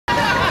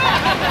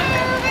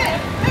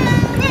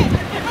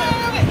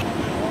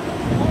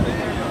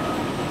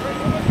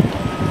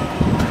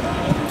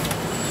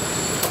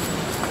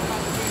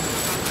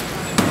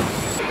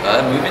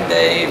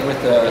Day with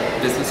the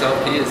Business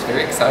LP is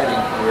very exciting.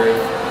 We've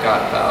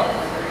got about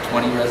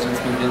 20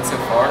 residents moved in so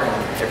far, and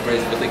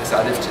everybody's really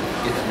excited to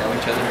get to know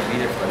each other and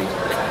meet everybody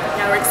today.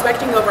 Yeah, we're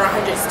expecting over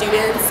 100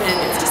 students, and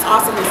it's just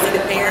awesome to see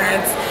the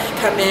parents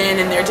come in,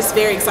 and they're just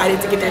very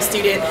excited to get their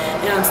student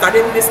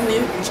started in this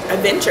new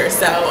adventure.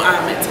 So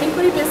it's been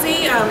pretty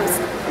busy. It's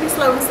pretty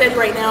slow and steady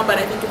right now,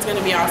 but I think it's going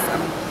to be awesome.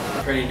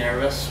 Pretty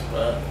nervous,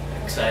 but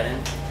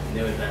exciting.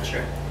 New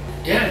adventure.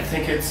 Yeah, I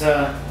think it's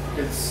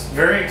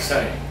very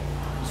exciting.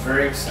 It's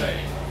very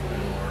exciting,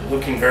 and we're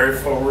looking very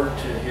forward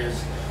to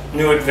his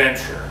new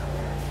adventure.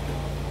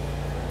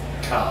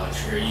 College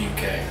here at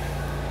UK.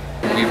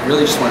 We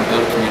really just want to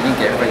build a community,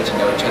 get everybody to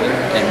know each other,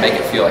 and make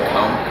it feel like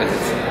home, because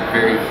it's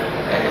very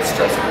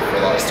stressful for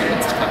a lot of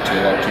students to come to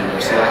a large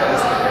university like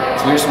this.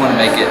 So we just want to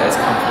make it as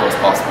comfortable as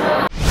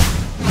possible.